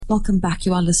Welcome back.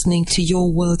 You are listening to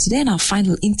Your World Today, and our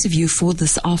final interview for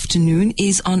this afternoon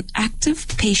is on active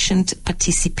patient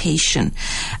participation.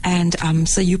 And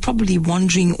so you're probably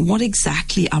wondering, what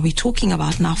exactly are we talking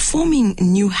about? Now, forming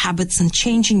new habits and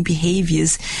changing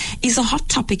behaviors is a hot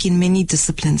topic in many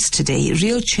disciplines today.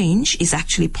 Real change is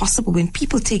actually possible when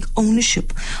people take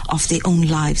ownership of their own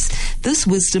lives. This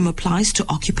wisdom applies to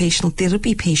occupational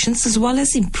therapy patients, as well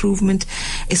as improvement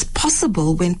is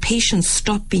possible when patients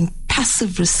stop being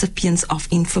passive recipients of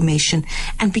information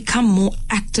and become more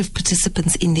active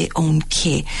participants in their own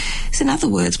care. So in other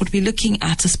words, what we're looking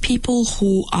at is people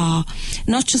who are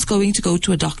not just going to go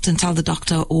to a doctor and tell the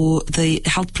doctor or the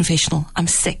health professional, I'm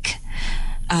sick.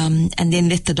 And then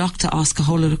let the doctor ask a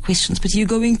whole lot of questions. But you're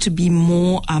going to be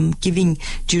more giving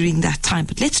during that time.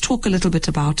 But let's talk a little bit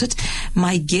about it.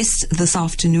 My guest this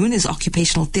afternoon is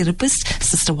occupational therapist,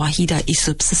 Sister Wahida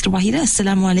Isup. Sister Wahida,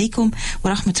 Assalamu alaikum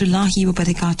wa rahmatullahi wa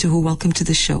barakatuhu. Welcome to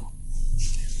the show.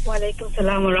 Wa alaikum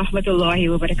salam wa rahmatullahi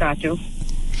wa barakatuh.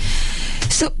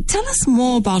 So tell us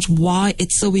more about why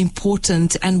it's so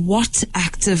important and what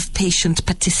active patient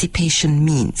participation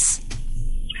means.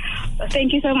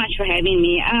 Thank you so much for having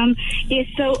me. Yes,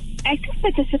 so active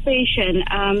participation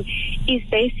is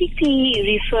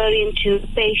basically referring to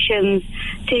patients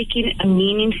taking a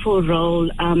meaningful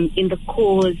role in the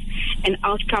cause and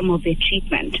outcome of their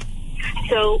treatment.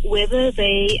 So whether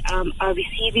they are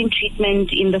receiving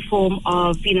treatment in the form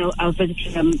of,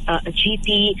 visiting a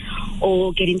GP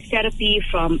or getting therapy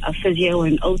from a physio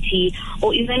and OT,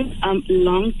 or even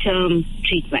long-term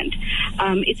treatment,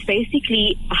 it's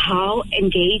basically how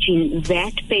engaging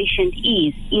that patient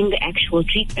is in the actual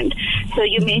treatment. So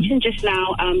you mentioned just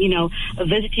now,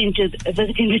 visiting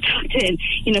the doctor and,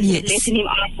 yes, letting him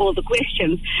ask all the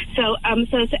questions. So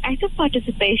active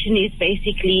participation is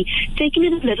basically taking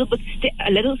it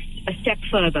a step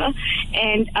further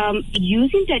and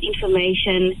using that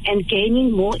information and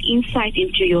gaining more insight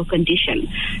into your condition.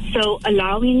 So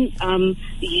allowing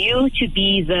you to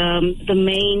be the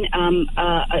main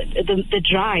the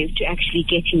drive to actually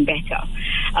getting better,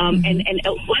 and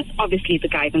with obviously the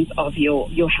guidance of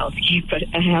your health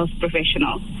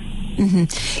professional.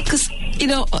 Because,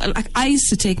 I used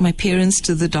to take my parents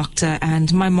to the doctor,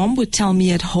 and my mom would tell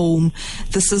me at home,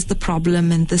 this is the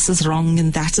problem and this is wrong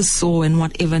and that is so and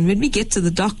whatever. And when we get to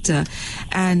the doctor,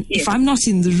 and if I'm not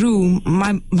in the room,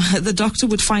 the doctor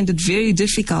would find it very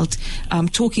difficult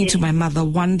talking to my mother.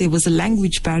 One, there was a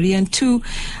language barrier, and two,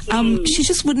 she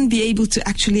just wouldn't be able to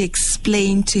actually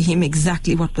explain to him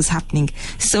exactly what was happening.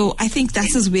 So I think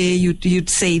that is where you'd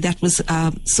say that was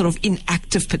sort of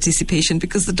inactive participation,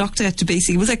 because the doctor had to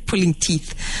basically, it was like pulling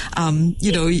teeth.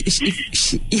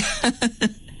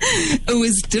 It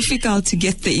was difficult to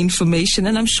get the information,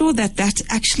 and I'm sure that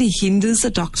actually hinders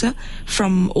a doctor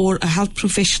or a health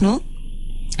professional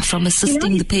from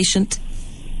assisting the patient.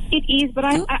 It is, but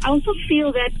I also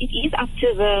feel that it is up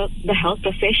to the health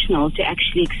professional to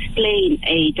actually explain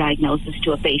a diagnosis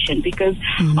to a patient, because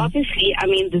obviously,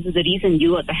 this is the reason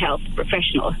you are the health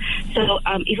professional. So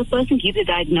if a person gives a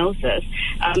diagnosis,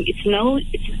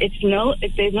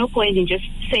 there's no point in just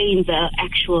saying the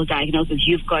actual diagnosis.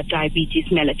 You've got diabetes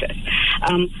mellitus.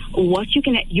 What you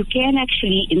can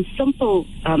actually, in simple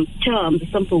terms,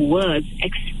 simple words,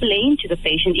 explain to the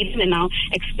patient, even now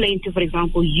explain to, for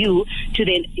example, you, to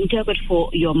then interpret for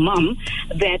your mom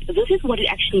that this is what it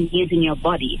actually means in your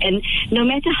body. And no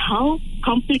matter how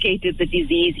complicated the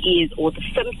disease is or the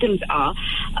symptoms are,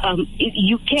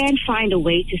 you can find a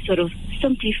way to sort of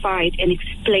simplify it and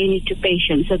explain it to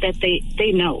patients so that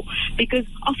they know. Because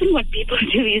often what people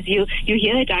do is you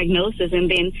hear a diagnosis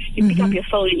and then you pick up your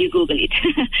phone and you Google it.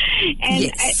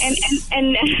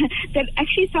 and that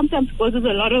actually sometimes causes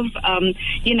a lot of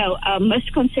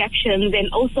misconceptions,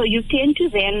 and also you tend to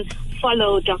then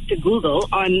follow Dr. Google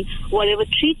on whatever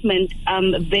treatment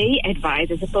they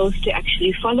advise, as opposed to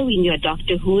actually following your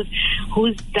doctor who's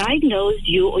diagnosed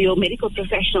you, or your medical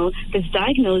professional that's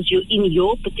diagnosed you in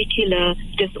your particular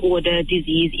disorder,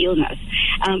 disease, illness,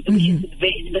 which is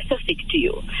very specific to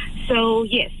you. So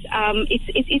yes,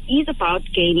 it is about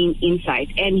gaining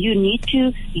insight, and you need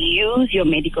to use your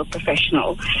medical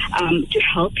professional to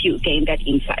help you gain that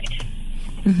insight.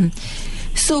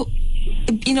 So,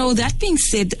 that being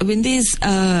said, when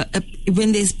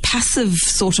there's passive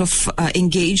sort of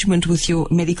engagement with your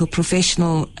medical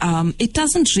professional, it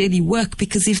doesn't really work,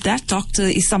 because if that doctor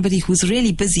is somebody who's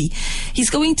really busy, he's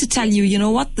going to tell you,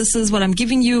 this is what I'm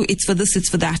giving you, it's for this, it's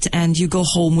for that, and you go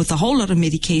home with a whole lot of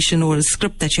medication or a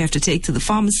script that you have to take to the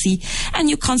pharmacy, and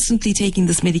you're constantly taking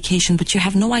this medication, but you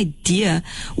have no idea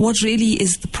what really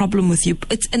is the problem with you.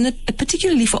 It's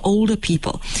particularly for older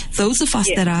people, those of us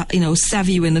that are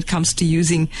savvy when it comes opposed to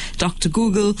using Dr.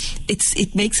 Google,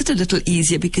 it makes it a little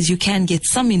easier because you can get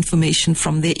some information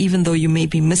from there, even though you may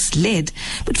be misled.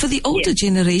 But for the older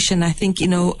generation, I think,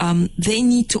 they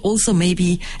need to also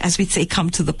maybe, as we'd say, come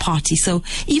to the party. So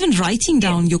even writing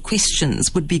down your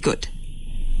questions would be good.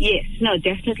 Yes, no,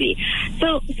 definitely.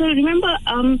 So remember,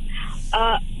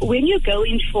 when you go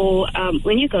in for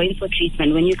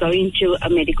treatment, when you go into a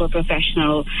medical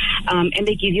professional, and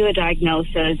they give you a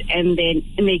diagnosis and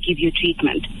they give you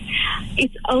treatment,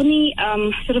 it's only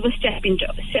sort of a stepping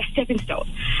stone.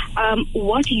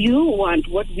 What you want,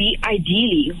 what we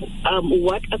ideally,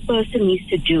 what a person needs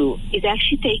to do is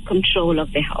actually take control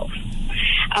of their health.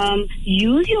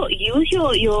 Use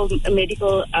your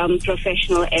medical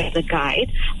professional as a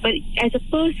guide, but as a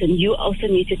person, you also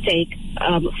need to take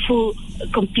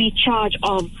complete charge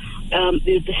of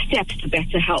the steps to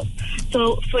better health.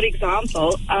 So, for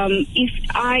example, if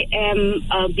I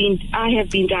have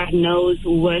been diagnosed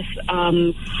with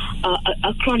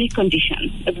a chronic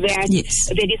condition that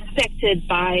is affected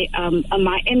by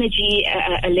my energy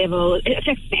level. It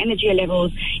affects my energy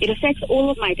levels. It affects all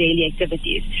of my daily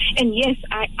activities. And yes,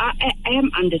 I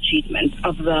am under treatment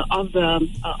of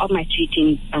my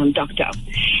treating doctor.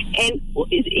 And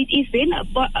it is then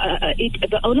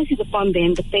the onus is upon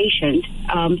then the patient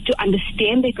to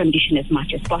understand their condition as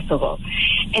much as possible,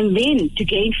 and then to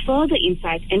gain further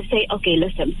insight and say, okay,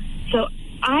 listen, so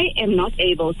I am not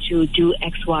able to do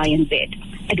X, Y, and Z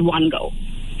at one go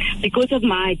because of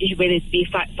my, whether it be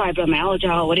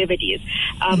fibromyalgia or whatever it is.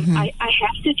 I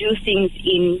have to do things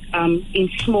in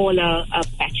smaller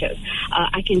patches.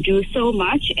 I can do so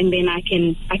much, and then I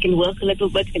can work a little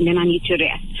bit, and then I need to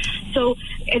rest. So,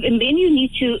 and then you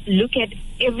need to look at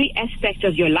every aspect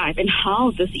of your life and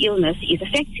how this illness is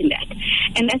affecting that.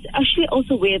 And that's actually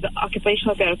also where the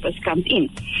occupational therapist comes in.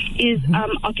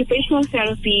 Occupational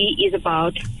therapy is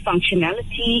about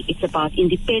functionality, it's about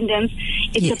independence,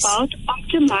 it's about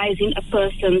optimizing a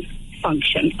person's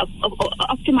function,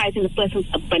 optimizing a person's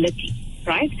ability,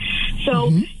 right?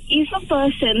 So if a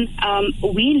person,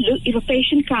 if a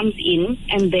patient comes in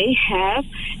and they have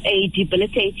a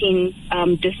debilitating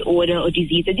disorder or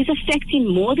disease that is affecting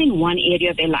more than one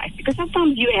area of their life, because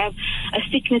sometimes you have a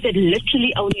sickness that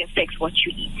literally only affects what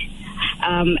you eat.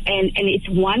 And it's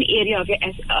one area of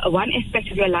one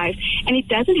aspect of your life, and it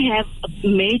doesn't have a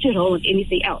major role in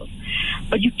anything else.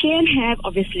 But you can have,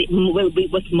 obviously,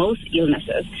 with most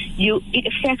illnesses, it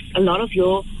affects a lot of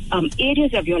your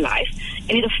areas of your life,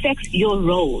 and it affects your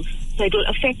roles. So it will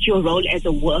affect your role as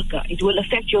a worker. It will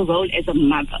affect your role as a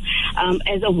mother,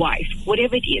 as a wife,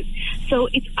 whatever it is. So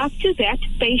it's up to that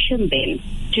patient then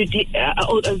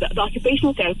or the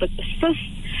occupational therapist assists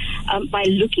by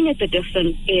looking at the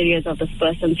different areas of this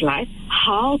person's life,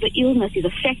 how the illness is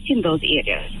affecting those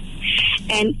areas.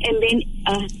 And then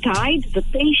guide the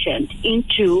patient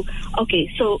into, okay,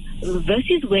 so this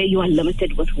is where you are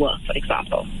limited with work, for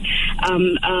example.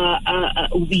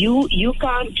 You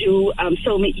can't do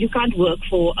you can't work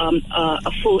for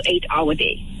a full 8-hour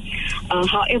day.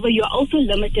 However, you're also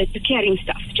limited to carrying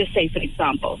stuff. Just say, for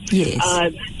example,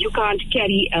 you can't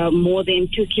carry more than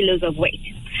 2 kilos of weight.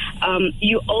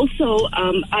 You also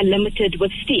are limited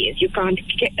with stairs. You can't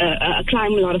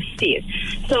climb a lot of stairs.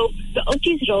 So the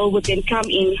OT's role would then come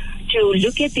in to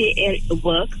look at their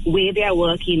work, where they are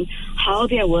working, how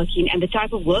they are working, and the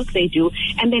type of work they do,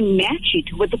 and then match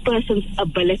it with the person's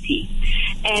ability.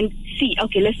 And see,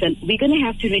 okay, listen, we're going to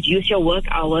have to reduce your work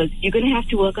hours. You're going to have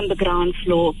to work on the ground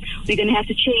floor. We're going to have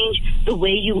to change the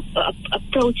way you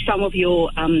approach some of your,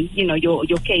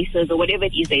 your cases or whatever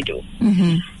it is they do.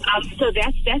 So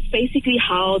that's basically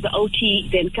how the OT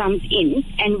then comes in,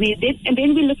 and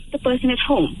then we look at the person at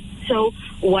home. So,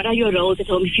 what are your roles at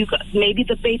home? If maybe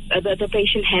the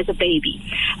patient has a baby,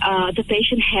 the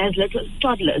patient has little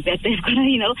toddlers that they've got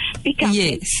to pick up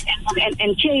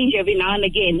and change every now and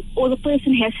again, or the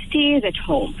person has stairs at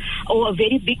home, or a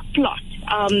very big plot.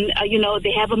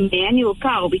 They have a manual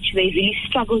car which they really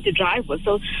struggle to drive with.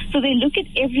 So they look at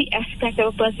every aspect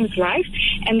of a person's life,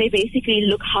 and they basically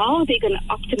look how they're going to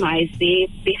optimize their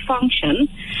function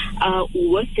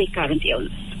with their current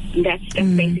illness. That's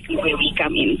basically where we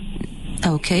come in.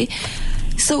 Okay.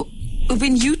 So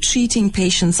when you're treating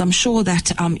patients, I'm sure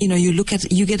that,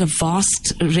 you get a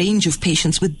vast range of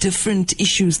patients with different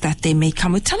issues that they may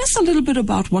come with. Tell us a little bit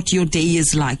about what your day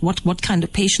is like. What kind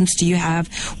of patients do you have?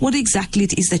 What exactly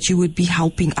it is that you would be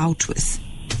helping out with?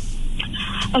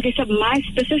 Okay, so my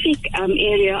specific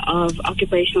area of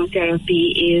occupational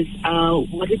therapy is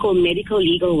what we call medical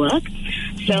legal work.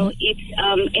 So it's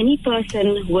any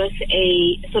person with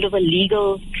a sort of a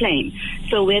legal claim.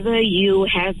 So whether you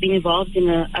have been involved in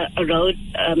a road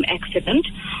accident,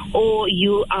 or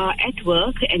you are at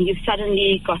work and you've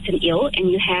suddenly gotten ill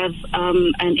and you have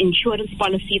an insurance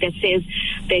policy that says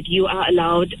that you are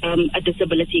allowed a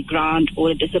disability grant or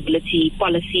a disability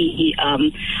policy.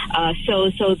 So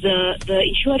the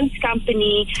insurance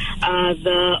company,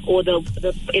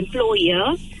 the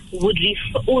employer would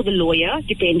refer, or the lawyer,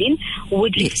 depending,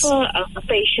 would refer a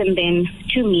patient then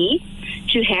to me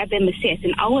to have them assessed.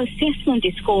 And our assessment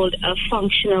is called a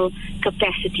functional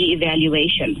capacity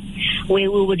evaluation,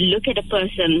 where we would look at a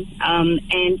person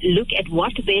and look at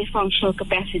what their functional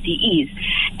capacity is.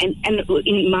 And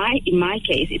in my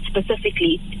case, it's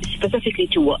specifically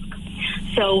to work.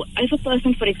 So if a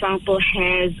person, for example,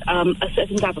 has a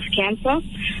certain type of cancer,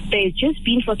 they've just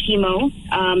been for chemo,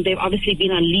 they've obviously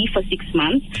been on leave for 6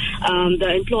 months,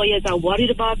 the employers are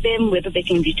worried about them, whether they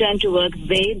can return to work,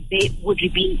 they would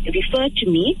be referred to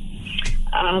me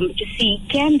to see,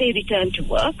 can they return to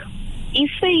work?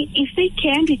 If they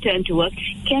can return to work,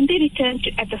 can they return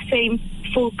to at the same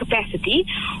full capacity,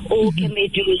 or can they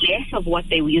do less of what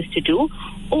they used to do,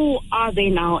 or are they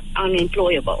now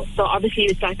unemployable? So obviously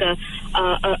it's like a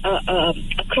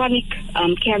chronic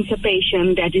cancer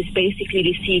patient that is basically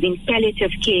receiving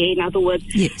palliative care. In other words,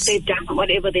 they've done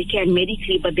whatever they can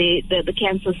medically, but the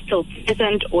cancer is still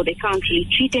present, or they can't really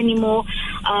treat anymore.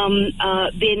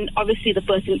 Then obviously the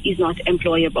person is not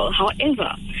employable.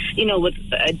 However, with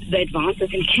the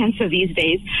advances in cancer these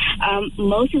days,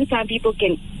 most of the time people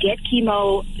can get chemo,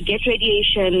 get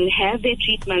radiation, have their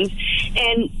treatments,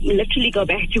 and literally go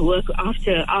back to work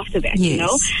after that,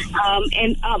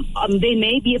 and they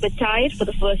may be a bit tired for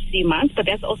the first 3 months, but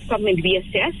that's also something to be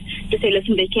assessed to say,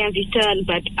 listen, they can return,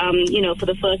 but for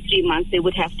the first 3 months they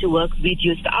would have to work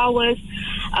reduced hours.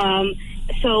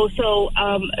 So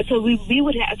we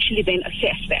would actually then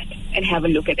assess that and have a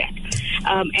look at that.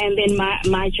 And then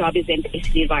my job is then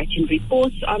basically writing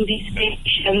reports on these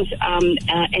patients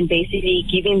and basically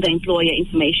giving the employer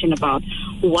information about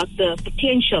what the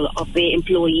potential of their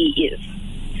employee is.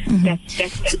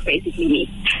 That's basically me.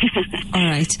 All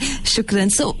right. Shukran.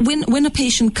 So when a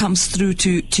patient comes through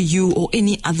to you or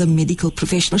any other medical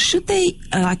professional, should they,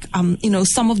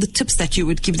 some of the tips that you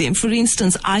would give them? For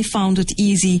instance, I found it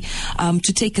easy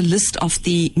to take a list of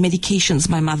the medications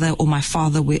my mother or my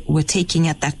father were taking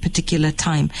at that particular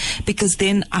time, because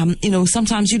then,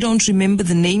 sometimes you don't remember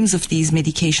the names of these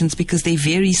medications because they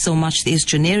vary so much. There's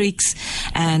generics,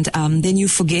 and then you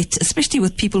forget, especially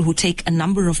with people who take a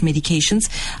number of medications.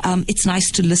 It's nice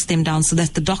to list them down so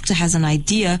that the doctor has an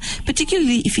idea,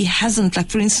 particularly if he hasn't. Like,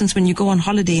 for instance, when you go on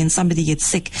holiday and somebody gets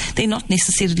sick, they're not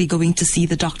necessarily going to see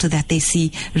the doctor that they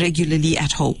see regularly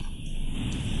at home.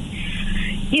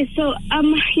 Yes, so,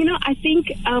 I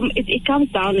think it comes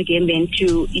down again then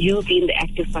to you being the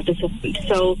active participant.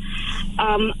 So,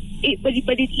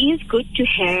 but it is good to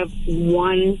have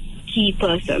one key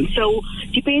person. So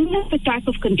depending on the type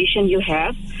of condition you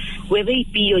have, whether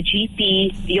it be your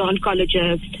GP, your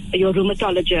oncologist, your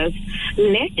rheumatologist,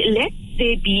 let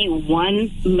there be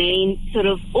one main sort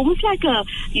of almost like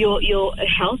your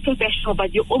health professional,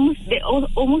 but they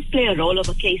almost play a role of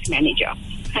a case manager.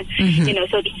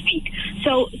 So to speak.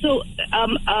 So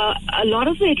a lot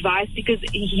of the advice, because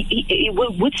it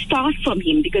would start from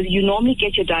him, because you normally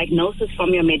get your diagnosis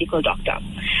from your medical doctor,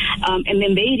 and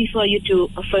then they refer you to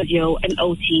a physio, an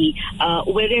OT,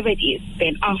 wherever it is.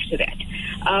 Then after that,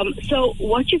 so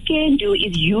what you can do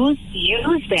is use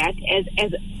that as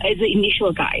an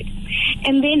initial guide,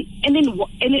 and let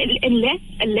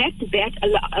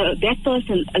that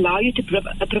person allow you to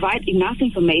provide enough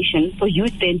information for you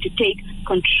then to take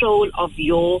control of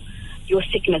your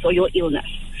sickness or your illness.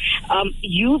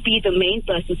 You be the main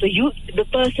person. So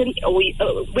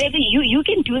whether you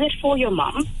can do that for your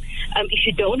mom, if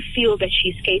you don't feel that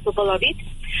she's capable of it,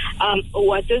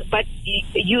 but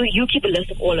you keep a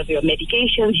list of all of your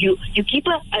medications. You keep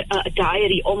a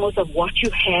diary almost of what you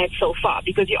had so far,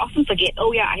 because you often forget.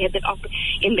 Oh yeah, I had that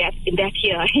in that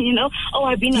year. Oh,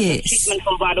 I've been on this treatment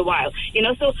for about a while.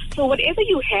 So whatever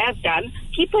you have done,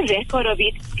 keep a record of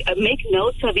it. Make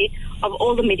notes of it, of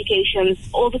all the medications,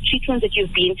 all the treatments that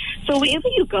you've been. So wherever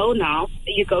you go now,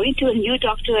 you go into a new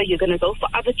doctor, you're going to go for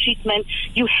other treatment,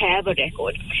 you have a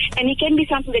record. And it can be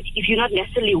something that if you're not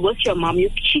necessarily with your mom,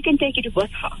 she can take it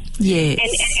with her. Yes.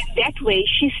 And that way,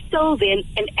 she's still then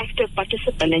an active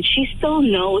participant, and she still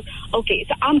knows, okay,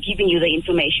 so I'm giving you the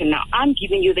information now. I'm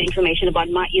giving you the information about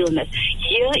my illness.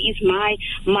 Here is my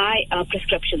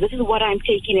prescription. This is what I'm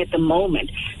taking at the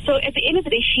moment. So at the end of the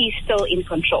day, she's still in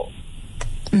control.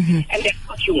 And that's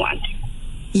what you want.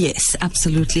 Yes,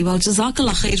 absolutely. Well,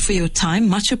 Jazakallah khair for your time.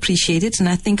 Much appreciated. And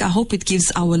I hope it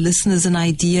gives our listeners an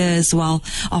idea as well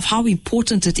of how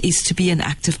important it is to be an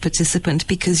active participant,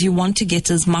 because you want to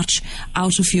get as much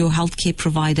out of your healthcare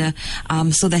provider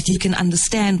so that you can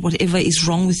understand whatever is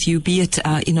wrong with you, be it,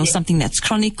 something that's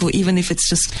chronic or even if it's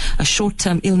just a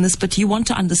short-term illness. But you want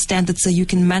to understand it so you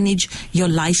can manage your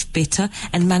life better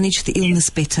and manage the illness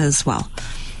better as well.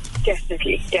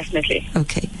 Definitely.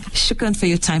 Okay. Shukran for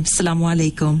your time. Assalamu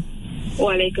alaikum.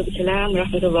 Wa alaikum salam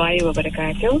rahmatullahi wa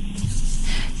barakatuh.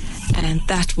 And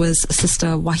that was Sister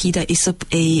Wahida Isup,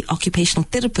 a occupational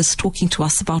therapist, talking to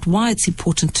us about why it's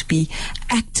important to be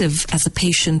active as a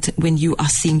patient when you are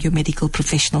seeing your medical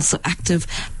professional. So active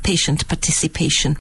patient participation.